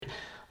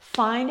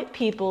Find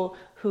people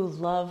who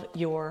love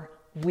your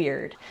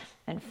weird.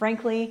 And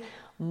frankly,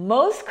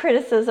 most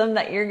criticism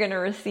that you're going to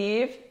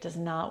receive does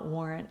not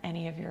warrant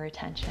any of your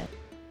attention.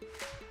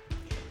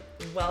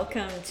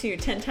 Welcome to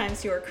 10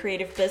 Times Your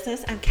Creative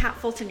Business. I'm Kat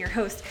Fulton, your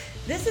host.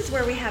 This is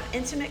where we have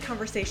intimate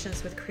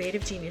conversations with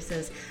creative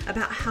geniuses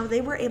about how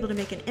they were able to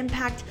make an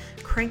impact,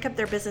 crank up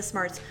their business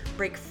smarts,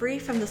 break free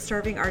from the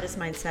starving artist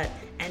mindset,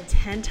 and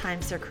 10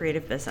 times their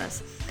creative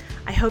business.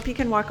 I hope you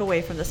can walk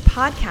away from this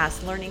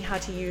podcast learning how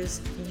to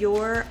use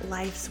your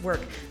life's work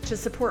to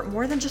support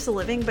more than just a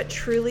living, but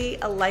truly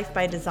a life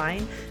by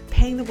design,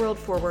 paying the world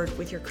forward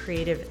with your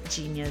creative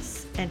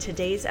genius. And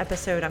today's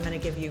episode, I'm going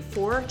to give you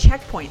 4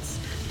 checkpoints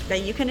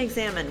that you can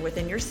examine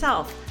within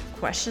yourself,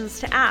 questions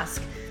to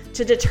ask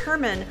to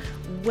determine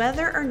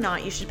whether or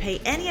not you should pay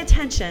any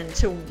attention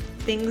to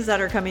things that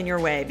are coming your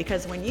way.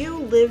 Because when you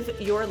live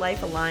your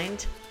life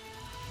aligned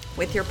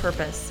with your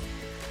purpose,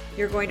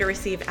 you're going to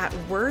receive at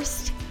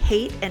worst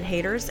hate and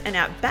haters, and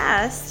at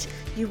best,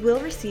 you will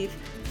receive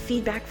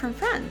feedback from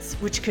friends,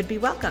 which could be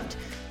welcomed.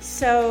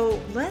 So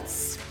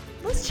let's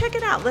check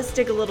it out. Let's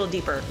dig a little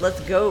deeper. Let's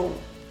go.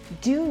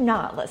 Do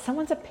not let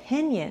someone's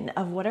opinion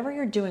of whatever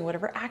you're doing,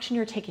 whatever action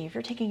you're taking, if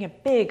you're taking a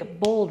big,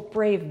 bold,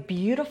 brave,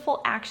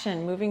 beautiful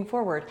action moving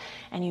forward,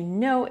 and you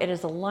know it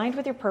is aligned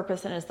with your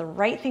purpose and is the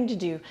right thing to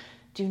do,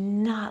 do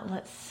not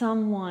let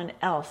someone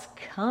else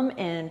come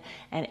in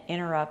and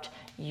interrupt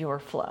your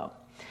flow.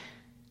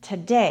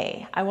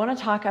 Today, I want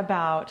to talk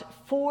about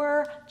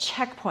 4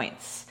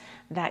 checkpoints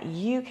that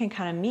you can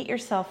kind of meet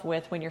yourself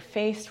with when you're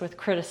faced with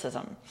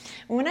criticism.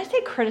 And when I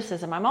say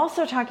criticism, I'm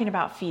also talking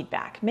about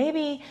feedback.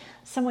 Maybe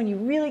someone you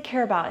really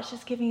care about is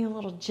just giving you a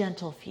little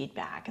gentle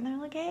feedback. And they're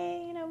like,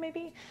 hey,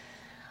 maybe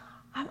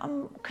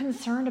I'm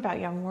concerned about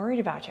you. I'm worried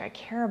about you. I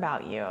care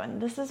about you.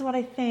 And this is what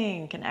I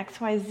think and X,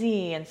 Y,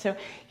 Z. And so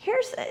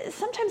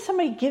sometimes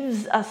somebody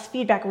gives us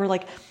feedback. And we're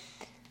like,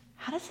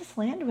 how does this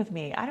land with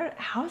me?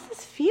 How does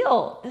this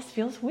feel? This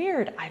feels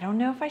weird. I don't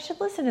know if I should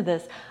listen to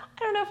this.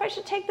 I don't know if I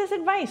should take this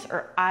advice,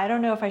 or I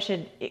don't know if I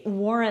should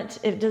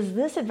does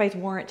this advice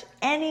warrant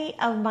any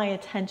of my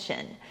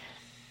attention?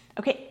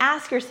 Okay,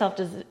 ask yourself,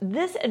 does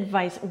this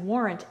advice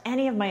warrant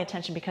any of my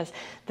attention? Because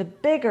the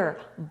bigger,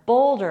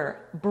 bolder,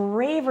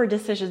 braver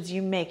decisions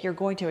you make, you're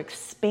going to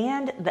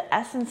expand the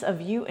essence of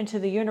you into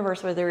the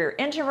universe, whether you're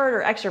introvert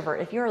or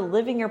extrovert. If you're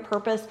living your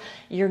purpose,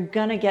 you're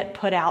gonna get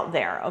put out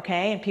there,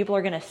 okay? And people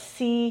are gonna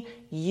see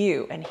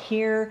you and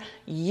hear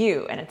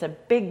you. And it's a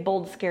big,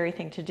 bold, scary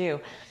thing to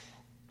do.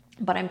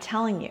 But I'm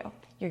telling you,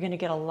 you're going to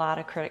get a lot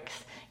of critics.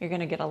 You're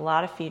going to get a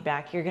lot of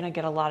feedback. You're going to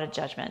get a lot of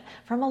judgment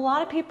from a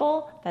lot of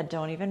people that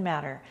don't even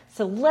matter.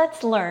 So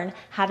let's learn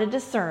how to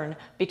discern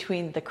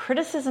between the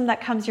criticism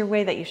that comes your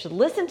way that you should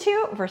listen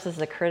to versus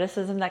the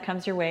criticism that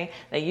comes your way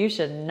that you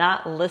should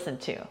not listen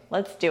to.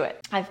 Let's do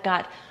it. I've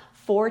got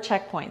 4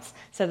 checkpoints.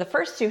 So the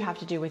first 2 have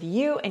to do with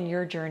you and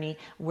your journey,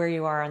 where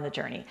you are on the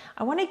journey.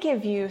 I want to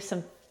give you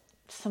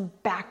some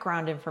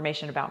background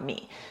information about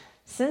me.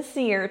 Since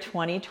the year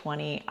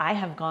 2020, I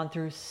have gone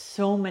through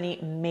so many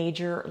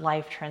major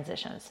life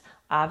transitions.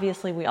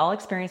 Obviously, we all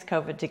experienced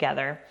COVID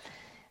together.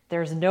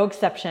 There's no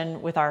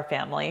exception with our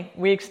family.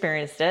 We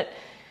experienced it.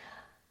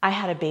 I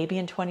had a baby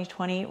in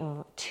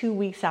 2020, 2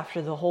 weeks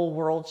after the whole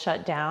world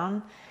shut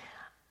down.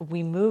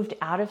 We moved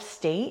out of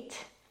state,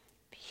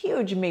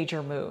 huge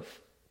major move,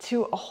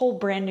 to a whole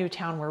brand new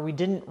town where we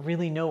didn't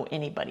really know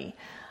anybody.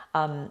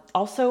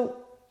 Also,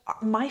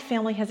 my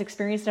family has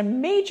experienced a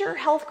major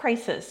health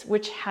crisis,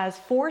 which has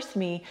forced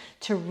me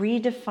to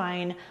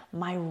redefine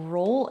my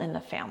role in the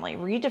family,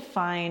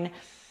 redefine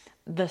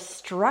the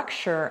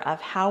structure of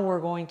how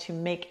we're going to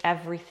make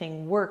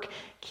everything work,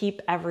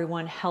 keep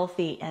everyone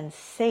healthy and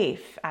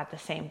safe at the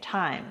same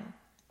time.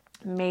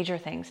 Major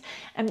things.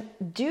 And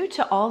due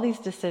to all these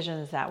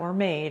decisions that were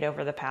made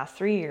over the past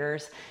 3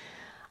 years,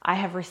 I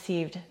have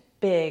received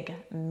big,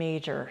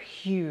 major,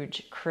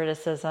 huge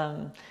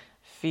criticism,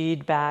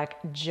 feedback,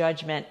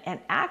 judgment, and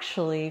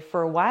actually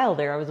for a while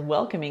there, I was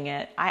welcoming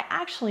it. I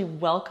actually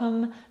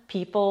welcome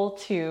people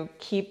to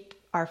keep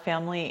our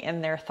family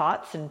in their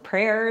thoughts and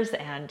prayers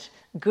and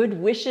good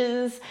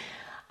wishes.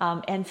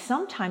 And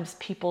sometimes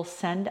people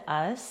send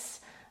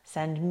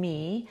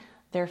me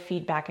their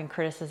feedback and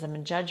criticism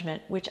and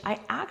judgment, which I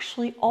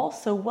actually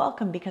also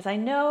welcome, because I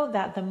know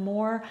that the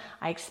more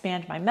I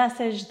expand my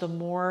message, the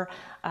more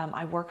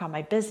I work on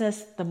my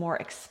business, the more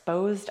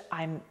exposed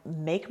I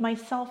make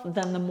myself,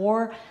 then the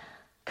more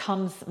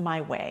comes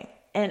my way.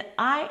 And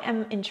I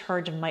am in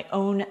charge of my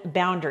own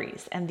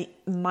boundaries and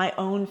my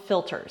own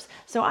filters.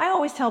 So I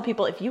always tell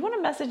people, if you want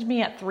to message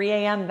me at 3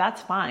 a.m.,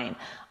 that's fine.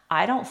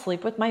 I don't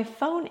sleep with my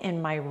phone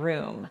in my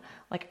room.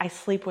 Like, I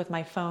sleep with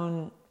my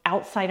phone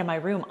outside of my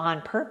room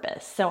on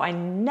purpose. So I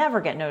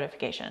never get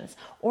notifications,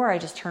 or I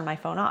just turn my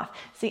phone off.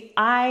 See,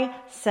 I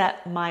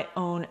set my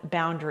own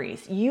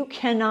boundaries. You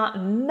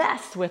cannot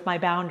mess with my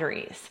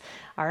boundaries.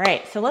 All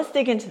right, so let's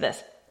dig into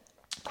this.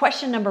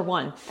 Question number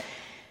 1.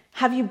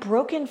 Have you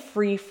broken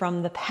free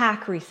from the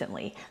pack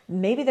recently?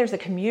 Maybe there's a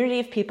community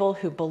of people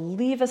who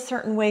believe a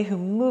certain way, who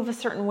move a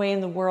certain way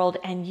in the world,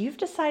 and you've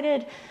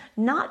decided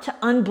not to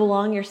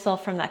unbelong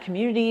yourself from that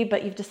community,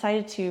 but you've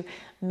decided to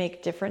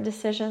make different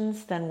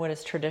decisions than what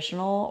is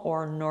traditional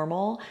or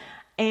normal.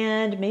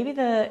 And maybe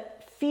the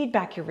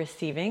feedback you're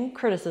receiving,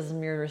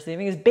 criticism you're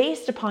receiving, is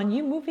based upon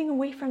you moving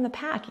away from the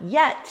pack.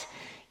 Yet,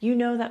 you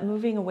know that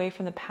moving away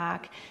from the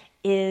pack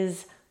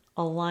is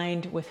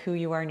aligned with who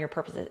you are and your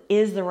purpose. It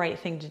is the right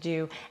thing to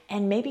do.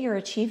 And maybe you're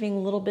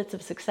achieving little bits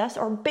of success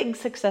or big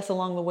success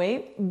along the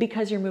way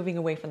because you're moving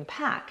away from the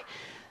pack.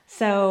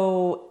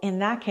 So in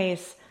that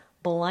case,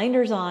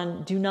 blinders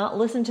on, do not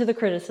listen to the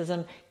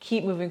criticism,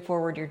 keep moving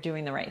forward, you're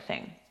doing the right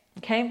thing,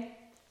 okay?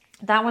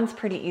 That one's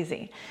pretty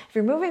easy. If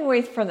you're moving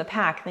away from the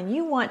pack, then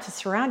you want to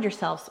surround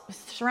yourself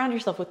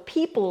with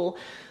people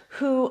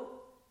who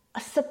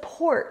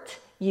support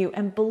you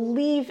and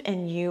believe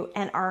in you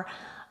and are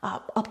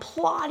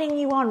applauding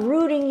you on,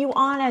 rooting you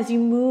on as you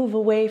move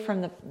away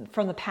from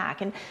the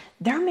pack. And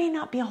there may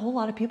not be a whole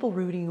lot of people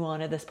rooting you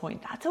on at this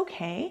point. That's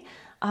okay.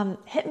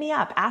 Hit me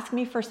up. Ask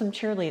me for some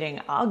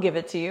cheerleading. I'll give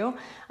it to you.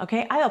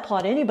 Okay. I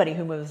applaud anybody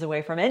who moves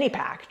away from any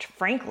pack,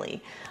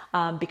 frankly,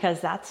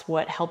 because that's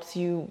what helps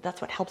you.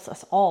 That's what helps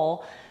us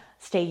all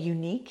stay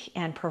unique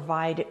and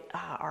provide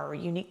our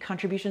unique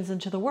contributions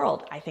into the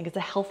world. I think it's a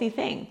healthy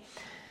thing.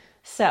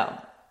 So,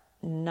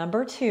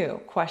 number 2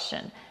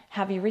 question.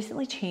 Have you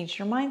recently changed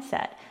your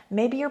mindset?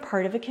 Maybe you're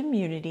part of a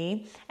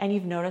community and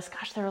you've noticed,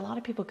 gosh, there are a lot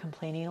of people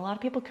complaining, a lot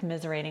of people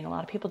commiserating, a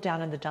lot of people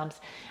down in the dumps.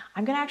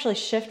 I'm going to actually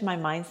shift my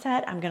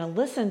mindset. I'm going to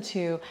listen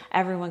to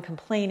everyone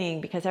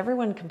complaining because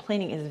everyone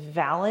complaining is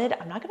valid.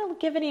 I'm not going to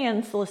give any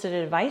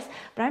unsolicited advice,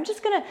 but I'm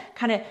just going to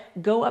kind of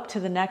go up to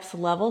the next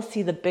level,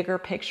 see the bigger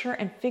picture,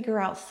 and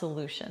figure out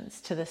solutions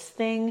to this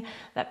thing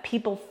that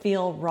people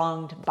feel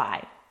wronged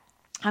by.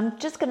 I'm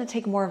just going to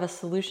take more of a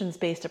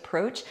solutions-based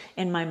approach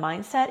in my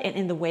mindset and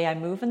in the way I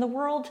move in the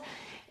world.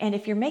 And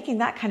if you're making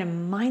that kind of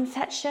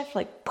mindset shift,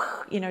 like,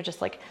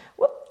 just like,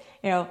 whoop,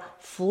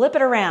 flip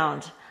it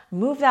around,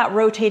 move that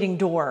rotating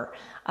door.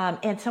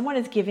 And someone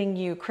is giving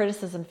you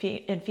criticism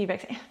and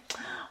feedback, saying,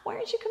 why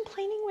aren't you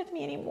complaining with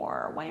me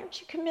anymore? Why aren't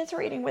you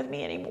commiserating with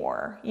me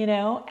anymore?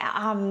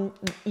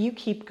 You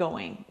keep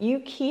going.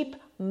 You keep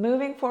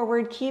moving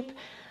forward, keep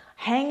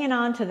hanging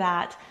on to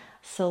that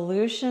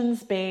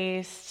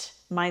solutions-based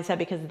mindset,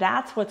 because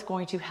that's what's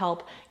going to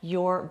help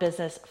your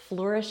business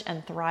flourish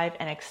and thrive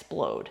and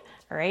explode.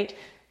 All right.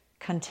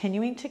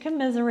 Continuing to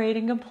commiserate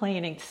and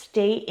complaining,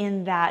 stay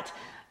in that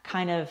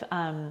kind of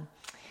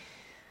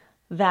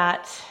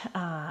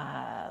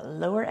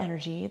lower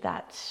energy,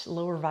 that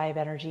lower vibe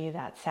energy,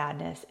 that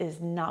sadness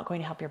is not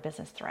going to help your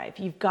business thrive.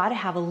 You've got to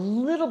have a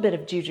little bit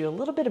of juju, a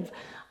little bit of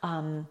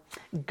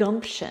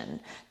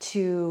gumption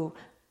to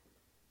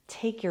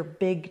take your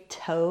big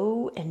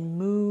toe and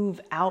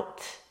move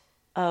out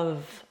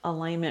of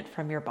alignment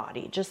from your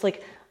body. Just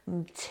like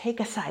take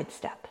a side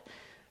step.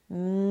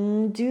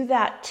 Do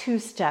that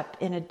 2-step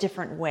in a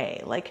different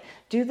way. Like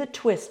do the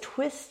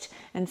twist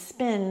and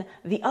spin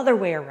the other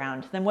way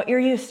around than what you're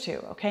used to.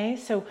 Okay.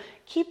 So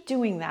keep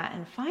doing that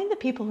and find the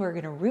people who are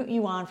going to root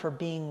you on for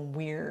being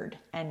weird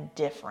and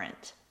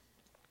different.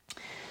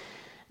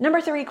 Number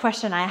 3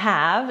 question I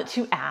have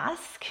to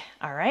ask.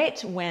 All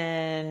right.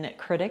 When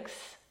critics,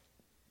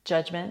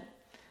 judgment,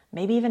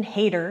 maybe even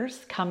haters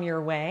come your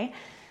way,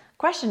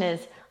 question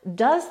is,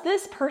 does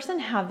this person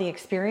have the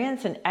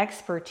experience and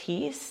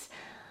expertise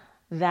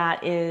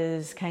that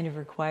is kind of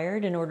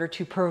required in order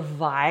to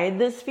provide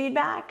this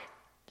feedback?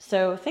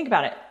 So think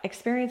about it.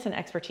 Experience and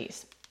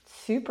expertise.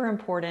 Super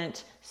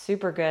important,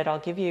 super good.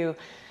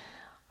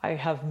 I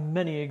have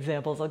many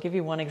examples. I'll give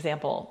you one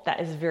example that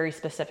is very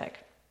specific.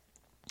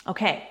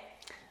 Okay,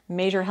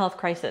 major health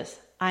crisis.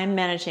 I'm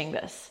managing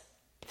this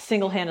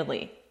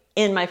single-handedly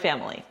in my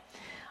family.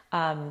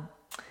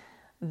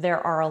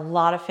 There are a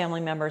lot of family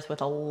members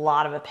with a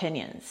lot of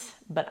opinions,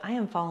 but I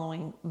am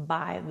following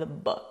by the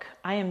book.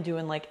 I am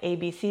doing like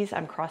ABCs.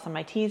 I'm crossing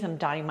my T's. I'm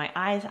dotting my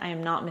I's. I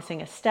am not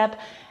missing a step.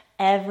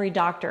 Every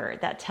doctor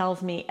that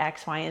tells me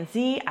X, Y, and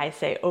Z, I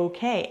say,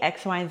 okay,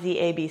 X, Y, and Z,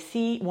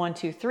 ABC, 1,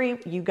 2, 3,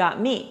 you got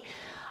me.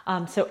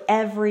 So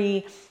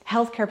every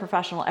healthcare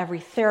professional, every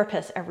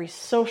therapist, every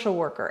social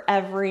worker,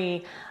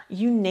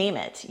 you name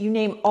it, you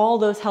name all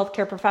those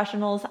healthcare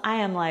professionals, I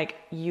am like,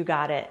 you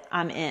got it.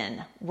 I'm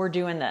in. We're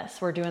doing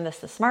this. We're doing this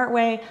the smart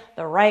way,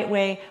 the right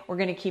way. We're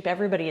going to keep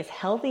everybody as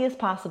healthy as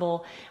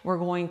possible. We're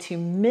going to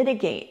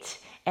mitigate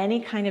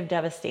any kind of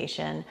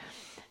devastation,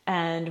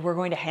 and we're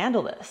going to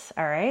handle this.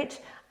 All right.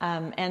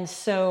 And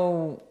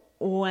so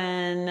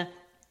when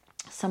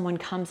someone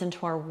comes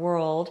into our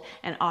world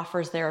and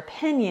offers their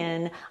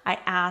opinion, I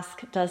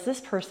ask, does this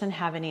person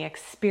have any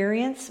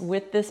experience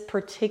with this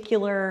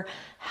particular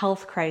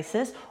health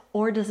crisis,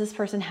 or does this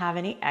person have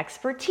any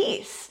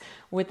expertise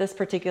with this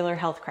particular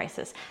health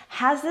crisis?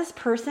 Has this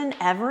person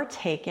ever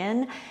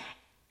taken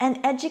an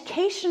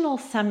educational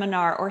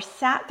seminar or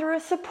sat through a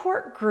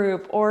support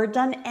group or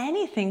done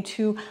anything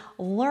to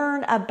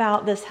learn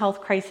about this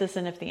health crisis?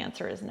 And if the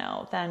answer is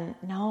no, then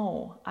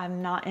no,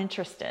 I'm not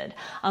interested.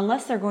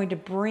 Unless they're going to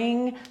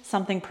bring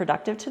something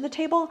productive to the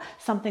table,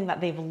 something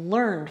that they've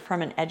learned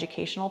from an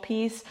educational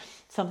piece,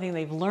 something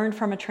they've learned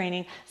from a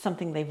training,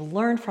 something they've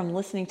learned from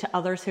listening to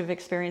others who've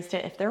experienced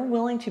it, if they're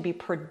willing to be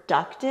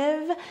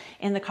productive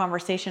in the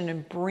conversation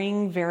and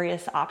bring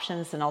various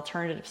options and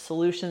alternative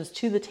solutions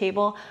to the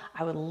table,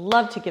 I would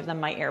love to give them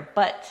my ear.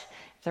 But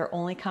if they're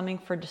only coming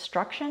for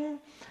destruction,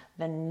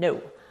 then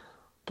no.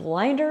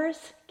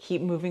 Blinders,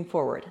 keep moving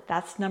forward.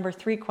 That's number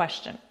 3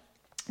 question.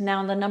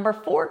 Now, the number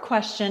 4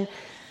 question,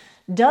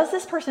 does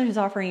this person who's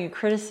offering you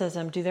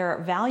criticism, do their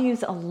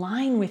values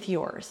align with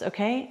yours?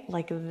 Okay,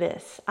 like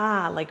this,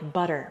 like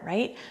butter,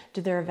 right?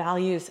 Do their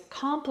values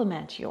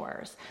complement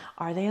yours?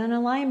 Are they in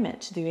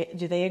alignment?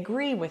 Do they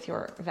agree with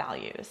your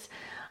values?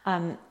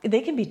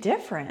 They can be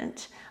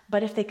different,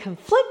 but if they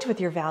conflict with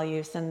your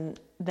values,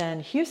 then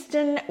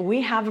Houston,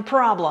 we have a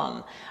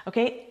problem.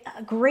 Okay,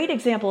 a great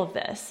example of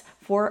this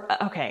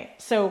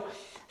so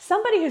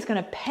somebody who's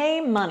going to pay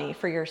money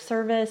for your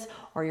service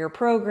or your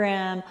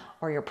program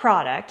or your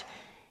product,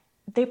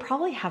 they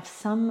probably have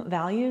some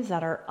values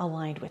that are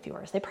aligned with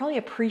yours. They probably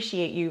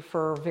appreciate you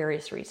for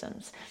various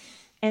reasons.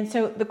 And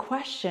so the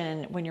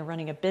question when you're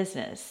running a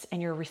business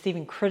and you're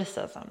receiving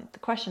criticism, the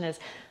question is,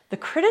 the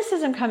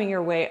criticism coming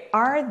your way,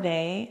 are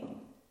they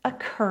a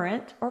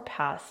current or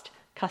past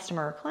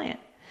customer or client?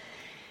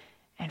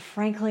 And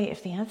frankly,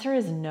 if the answer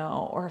is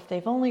no, or if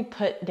they've only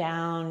put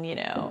down,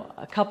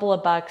 a couple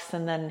of bucks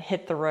and then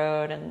hit the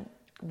road and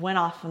went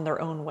off in their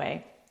own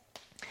way,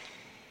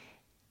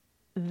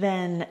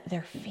 then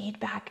their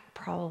feedback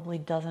probably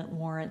doesn't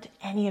warrant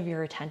any of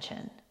your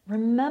attention.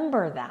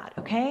 Remember that,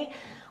 okay?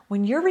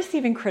 When you're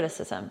receiving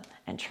criticism,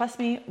 and trust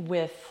me,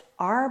 with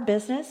our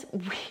business,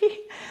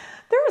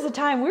 there was a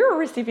time we were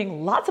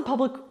receiving lots of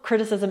public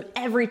criticism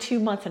every 2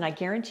 months, and I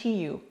guarantee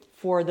you,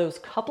 for those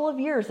couple of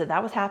years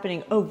that was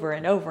happening over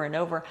and over and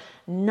over,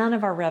 none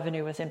of our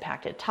revenue was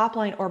impacted, top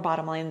line or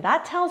bottom line.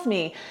 That tells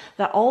me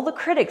that all the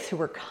critics who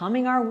were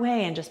coming our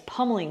way and just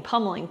pummeling,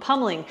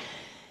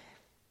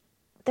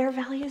 their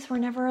values were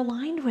never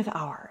aligned with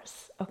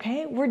ours,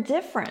 okay? We're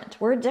different.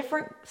 We're a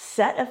different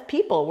set of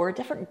people. We're a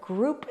different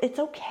group. It's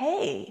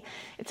okay.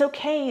 It's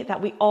okay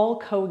that we all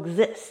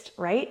coexist,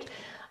 right?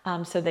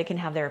 So they can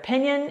have their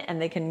opinion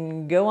and they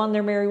can go on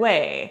their merry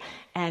way.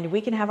 And we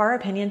can have our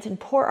opinions and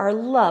pour our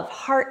love,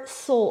 heart,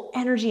 soul,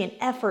 energy, and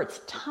efforts,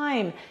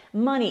 time,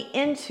 money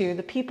into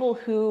the people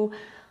who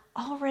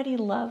already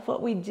love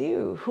what we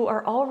do, who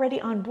are already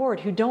on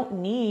board, who don't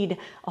need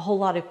a whole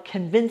lot of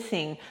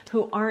convincing,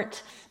 who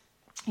aren't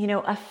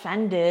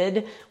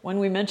offended when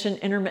we mention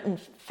intermittent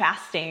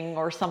fasting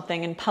or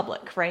something in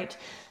public, right?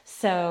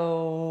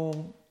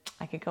 So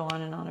I could go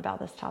on and on about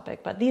this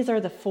topic, but these are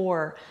the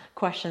 4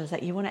 questions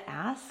that you want to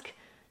ask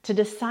to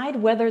decide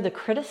whether the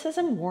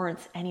criticism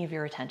warrants any of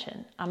your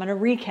attention. I'm going to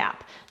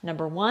recap.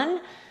 Number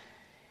 1,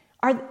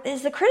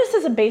 is the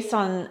criticism based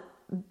on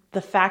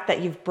the fact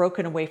that you've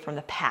broken away from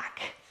the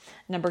pack?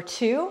 Number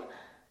 2,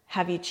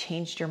 have you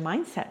changed your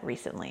mindset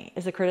recently?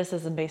 Is the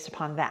criticism based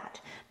upon that?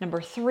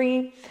 Number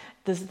 3,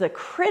 does the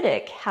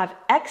critic have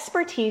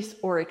expertise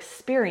or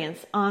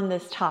experience on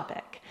this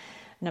topic?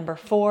 Number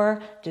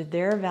 4, do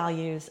their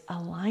values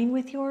align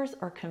with yours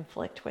or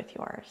conflict with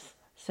yours?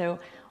 So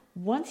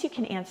once you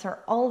can answer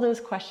all those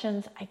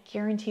questions, I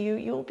guarantee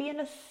you'll be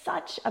in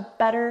such a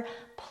better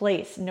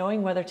place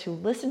knowing whether to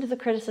listen to the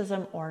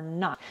criticism or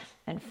not.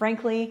 And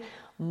frankly,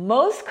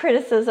 most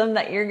criticism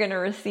that you're going to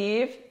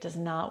receive does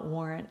not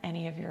warrant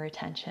any of your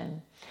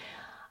attention.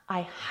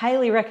 I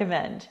highly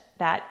recommend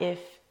that if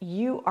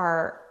you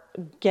are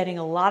getting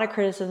a lot of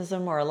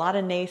criticism or a lot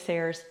of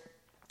naysayers,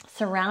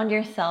 surround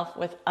yourself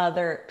with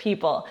other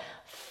people.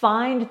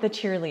 Find the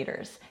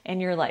cheerleaders in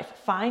your life.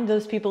 Find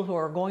those people who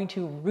are going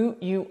to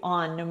root you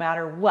on no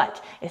matter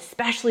what,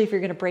 especially if you're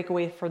going to break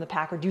away from the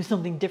pack or do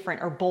something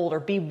different or bold or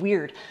be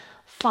weird.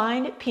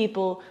 Find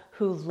people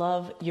who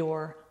love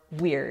your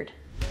weird.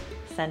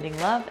 Sending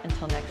love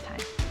until next time.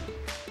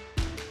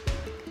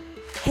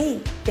 Hey,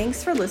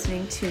 thanks for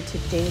listening to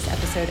today's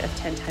episode of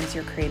 10 Times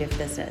Your Creative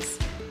Business.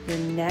 Your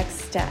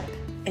next step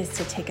is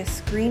to take a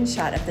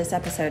screenshot of this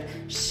episode,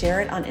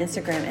 share it on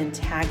Instagram and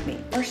tag me,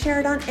 or share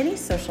it on any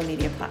social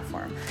media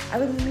platform. I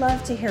would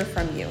love to hear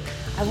from you.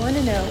 I want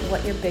to know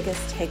what your biggest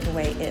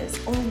takeaway is,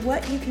 or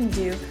what you can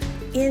do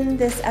in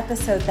this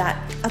episode that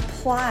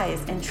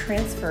applies and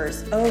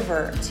transfers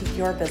over to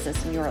your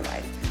business and your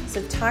life.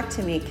 So talk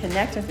to me,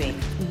 connect with me.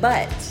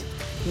 But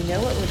you know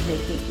what would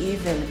make me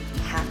even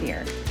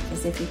happier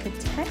is if you could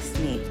text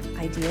me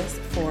ideas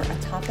for a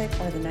topic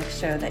or the next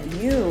show that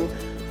you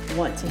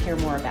want to hear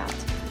more about.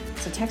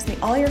 So text me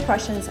all your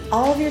questions,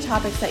 all of your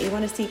topics that you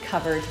want to see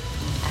covered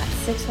at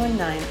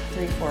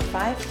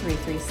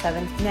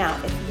 619-345-337. Now,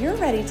 if you're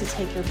ready to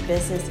take your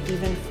business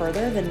even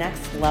further, the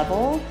next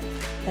level,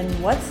 then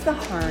what's the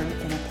harm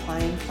in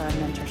applying for a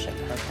mentorship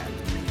program?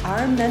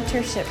 Our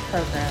mentorship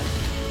program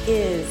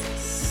is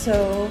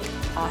so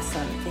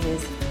awesome. It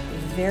is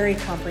very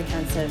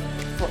comprehensive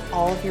for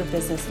all of your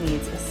business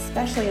needs,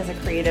 especially as a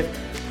creative.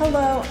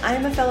 Hello,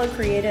 I'm a fellow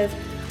creative.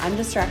 I'm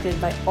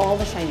distracted by all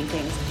the shiny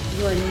things.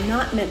 You are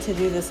not meant to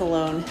do this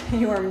alone.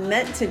 You are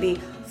meant to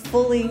be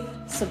fully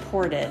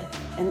supported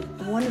And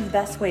one of the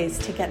best ways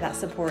to get that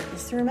support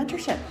is through a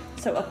mentorship.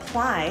 So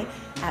apply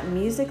at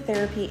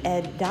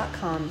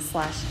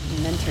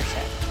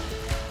musictherapyed.com/mentorship.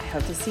 I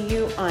hope to see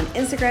you on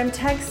Instagram,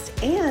 text,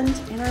 and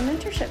in our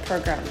mentorship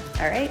program.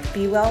 All right,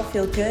 be well,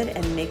 feel good,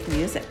 and make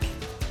music.